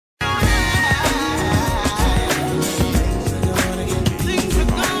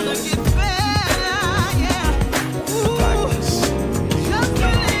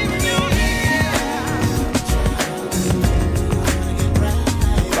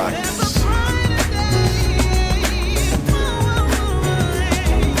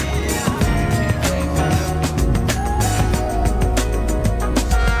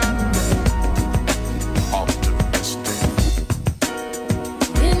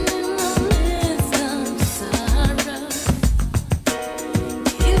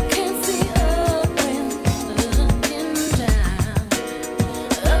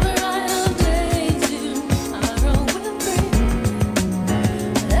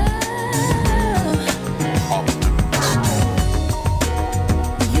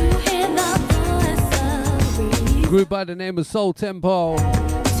by the name of Soul Tempo.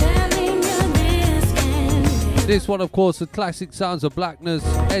 This one, of course, the classic sounds of blackness,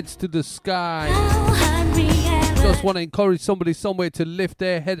 Heads to the Sky. Just want to encourage somebody somewhere to lift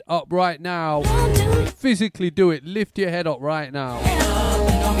their head up right now. Physically do it. Lift your head up right now.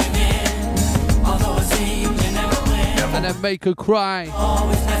 And then make a cry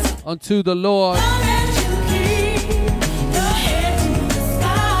unto the Lord.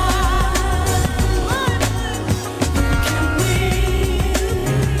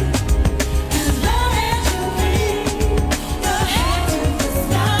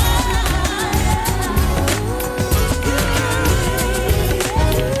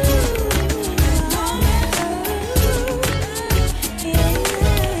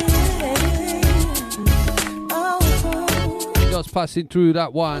 Passing through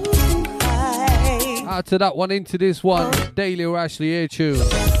that one. Out to that one, into this one. Daily or Ashley Air tune.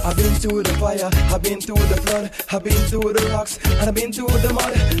 I've been through the fire, I've been through the flood, I've been through the rocks, and I've been through the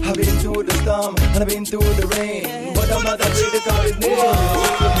mud, I've been through the storm, and I've been through the rain. But I'm not afraid to call his name. I've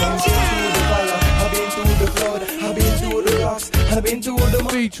been through the fire, I've been through the flood, I've been through the rocks, and I've been through the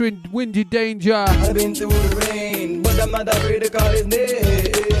mud. Featuring Windy Danger. I've been through the rain, but I'm not afraid to call his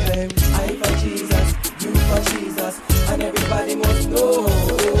name. I for Jesus, you for Jesus, and everybody must know.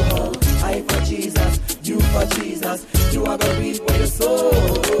 I for Jesus, you for Jesus, you are gonna reap for your soul.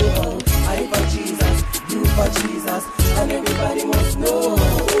 I for Jesus, you for Jesus, and everybody must know.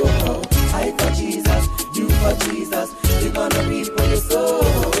 I for Jesus, you for Jesus, you're gonna reap for your soul.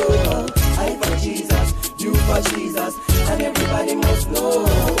 I for Jesus, you for Jesus, and everybody must know.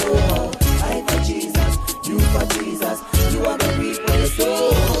 I for Jesus, you for Jesus, you are gonna reap for your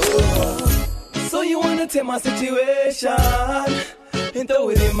soul. So you wanna take my situation and throw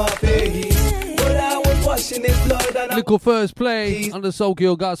it in my face, but I was washing his blood and Little first play on the Soul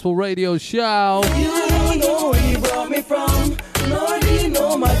Kill Gospel Radio Show. You don't know where you brought me from, nor do you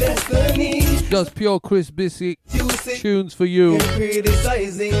know my destiny. Just pure Chris Biscuit tunes for you.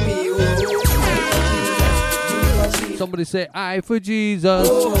 Criticizing me, Somebody say, I for Jesus.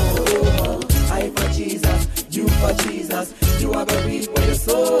 I for Jesus, you for Jesus, you are gonna reap for your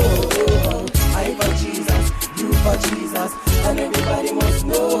soul. I for Jesus, you for Jesus, and everybody must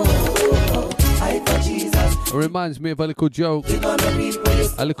know. I for Jesus. It reminds me of a little joke.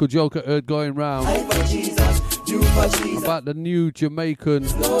 A little joke I heard going round. I for Jesus, you for Jesus. About the new Jamaican.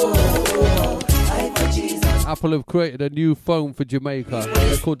 I for Jesus. Apple have created a new phone for Jamaica.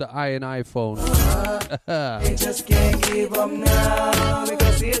 They're called the iPhone. They just can't give up now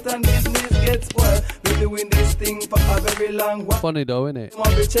because Satan business gets spoiled. We're doing this thing for a very long while. Funny though, isn't it?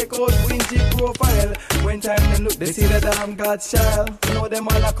 Want to check out Wingy profile. When time they look, they see that I'm God's child. Know them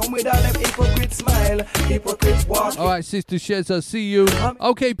all, I come with all them hypocrite smile. Hypocrite walk. Alright, Sister Sheza, see you.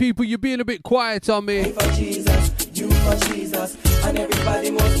 Okay, people, you're being a bit quiet on me. I for Jesus, you for Jesus, and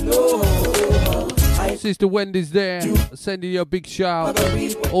everybody must know. Sister Wendy's there, sending you a big shout.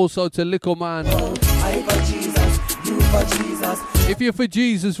 Also to Little Man. I for Jesus, you for Jesus. If you're for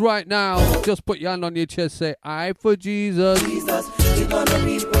Jesus right now, just put your hand on your chest, say, I for Jesus. Jesus, you're gonna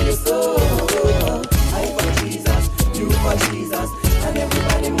reap for your soul. I for Jesus, you for Jesus, and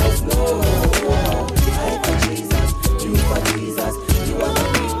everybody must know. I for Jesus, you for Jesus, you are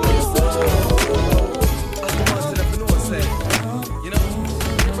gonna reap for your soul. I'm the one that know what's saying. You know,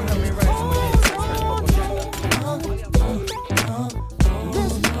 you're gonna be right.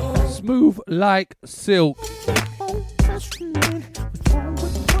 Smooth like silk.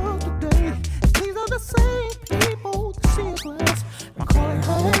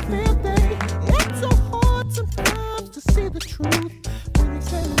 It's so hard sometimes to see the truth when you're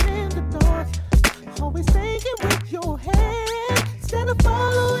standing in the dark. Always thinking with your head instead of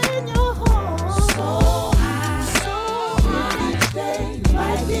following your heart. So high each day,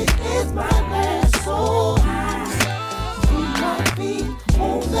 like it is my last. So high, keep my feet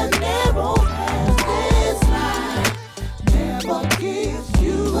on the narrow path. This life never gives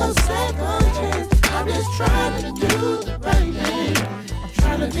you a second chance. I'm just trying to do the right thing.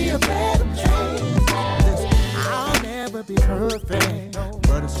 Trying to be a better man. I'll never be perfect,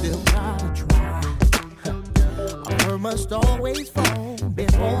 but I still gotta try. A bird must always fall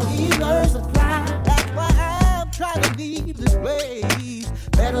before he learns to fly. That's why I'm trying to leave this place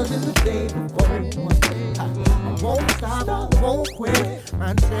better than the day before. I won't stop, I won't quit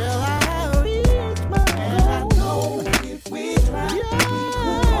until I reach my goal. And I know if we try, we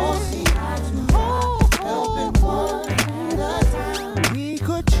could all see eye to eye, helping one at a time. We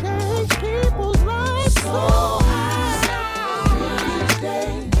could change people's lives so high. Each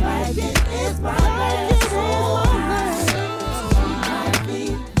day, like it is my last. So high, keep my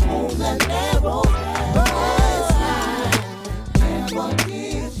feet on the narrow path.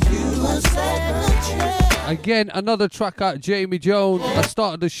 Again, another track out, Jamie Jones. I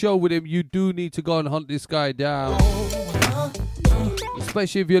started the show with him. You do need to go and hunt this guy down.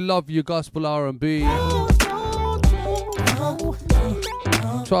 Especially if you love your gospel R&B.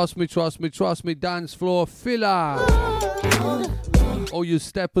 Trust me, trust me, trust me. Dance floor filler. All you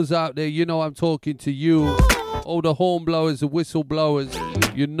steppers out there, you know I'm talking to you. All the horn blowers, the whistle blowers,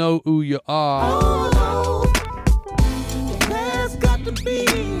 you know who you are. There's got to be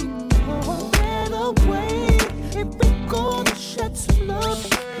a better way if we're gonna shed some love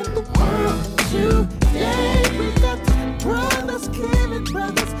in the world today. We got brothers killing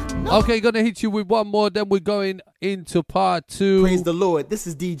brothers. Okay, gonna hit you with one more, then we're going into part 2. Praise the Lord. This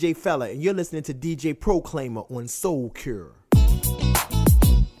is DJ Fella, and you're listening to DJ Proclaima on Soul Cure.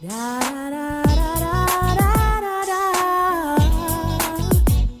 Da, da, da, da, da, da, da.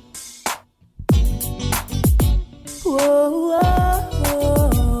 Whoa, whoa,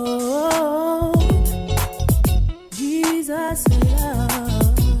 whoa. Jesus love.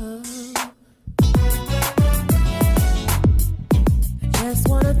 I just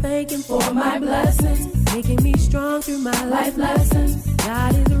wanna thank him for my blessings, making me strong through my life lessons.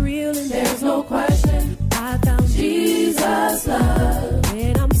 God is real and there's no question. I found Jesus love.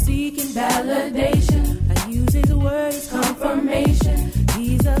 When I'm seeking validation, I use his word as confirmation.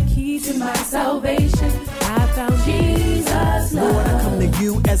 He's a key to my salvation. I found Jesus love. Lord, I come to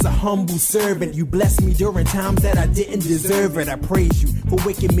you as a humble servant. You blessed me during times that I didn't deserve it. I praise you for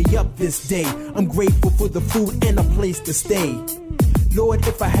waking me up this day. I'm grateful for the food and a place to stay. Lord,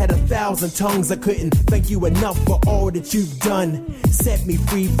 if I had 1,000 tongues, I couldn't thank you enough for all that you've done. Set me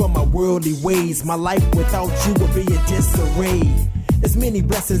free from my worldly ways. My life without you would be a disarray. There's many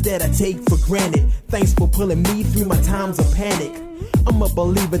blessings that I take for granted. Thanks for pulling me through my times of panic. I'm a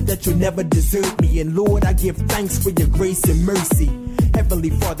believer that you'll never desert me. And Lord, I give thanks for your grace and mercy. Heavenly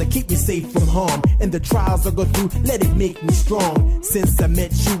Father, keep me safe from harm. And the trials I go through, let it make me strong. Since I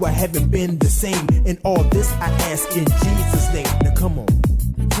met you, I haven't been the same. And all this I ask in Jesus' name. Now come on.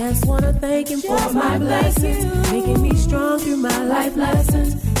 Just wanna thank him for my blessings, making me strong through my life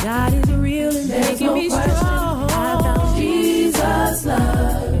lessons. God is real and there's no question. I found Jesus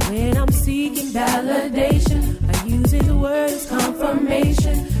love. When I'm seeking validation, I use his word as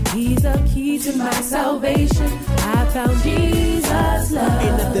confirmation. He's a key to my salvation. I found Jesus love.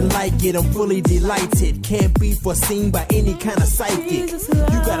 Ain't nothing like it, I'm fully delighted. Can't be foreseen by any kind of psychic.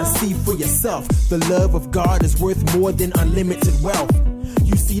 You gotta see for yourself. The love of God is worth more than unlimited wealth.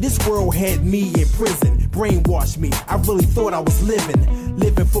 You see, this world had me in prison, brainwashed me. I really thought I was living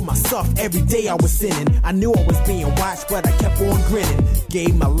for myself. Every day I was sinning. I knew I was being watched, but I kept on grinning.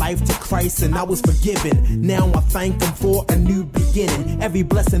 Gave my life to Christ and I was forgiven. Now I thank him for a new beginning. Every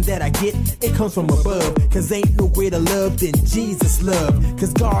blessing that I get, it comes from above. Cause ain't no greater love than Jesus' love.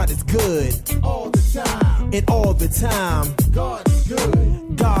 Cause God is good all the time. And all the time, God is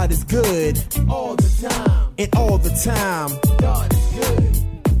good. God is good all the time. And all the time, God is good.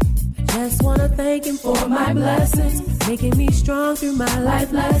 Just wanna thank him for my blessings, making me strong through my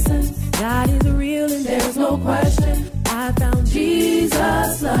life lessons. God is real and there's no question. I found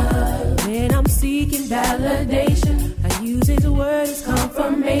Jesus love. When I'm seeking validation, I use his word as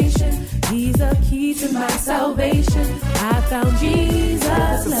confirmation. He's a key to my salvation. I found Jesus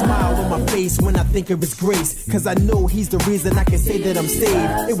love. There's a smile on my face when I think of his grace. Cause I know he's the reason I can say that I'm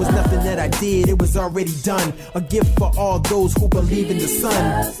saved. It was nothing that I did, it was already done. A gift for all those who believe in the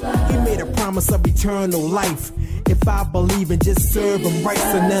Son. He made a promise of eternal life. If I believe and just serve him right,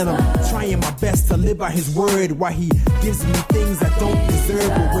 so then I'm trying my best to live by his word. While he gives me things I don't deserve.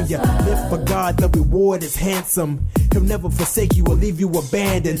 But when you live for God, the reward is handsome. He'll never forsake you or leave you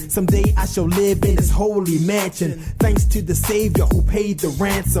abandoned. Someday I shall live in his holy mansion. Thanks to the Savior who paid the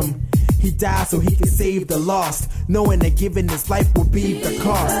ransom. He died so he can save the lost, knowing that giving his life will be the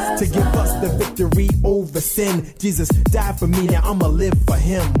cost. To give us the victory over sin. Jesus died for me, now I'ma live for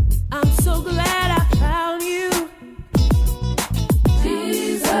him. I'm so glad I found you.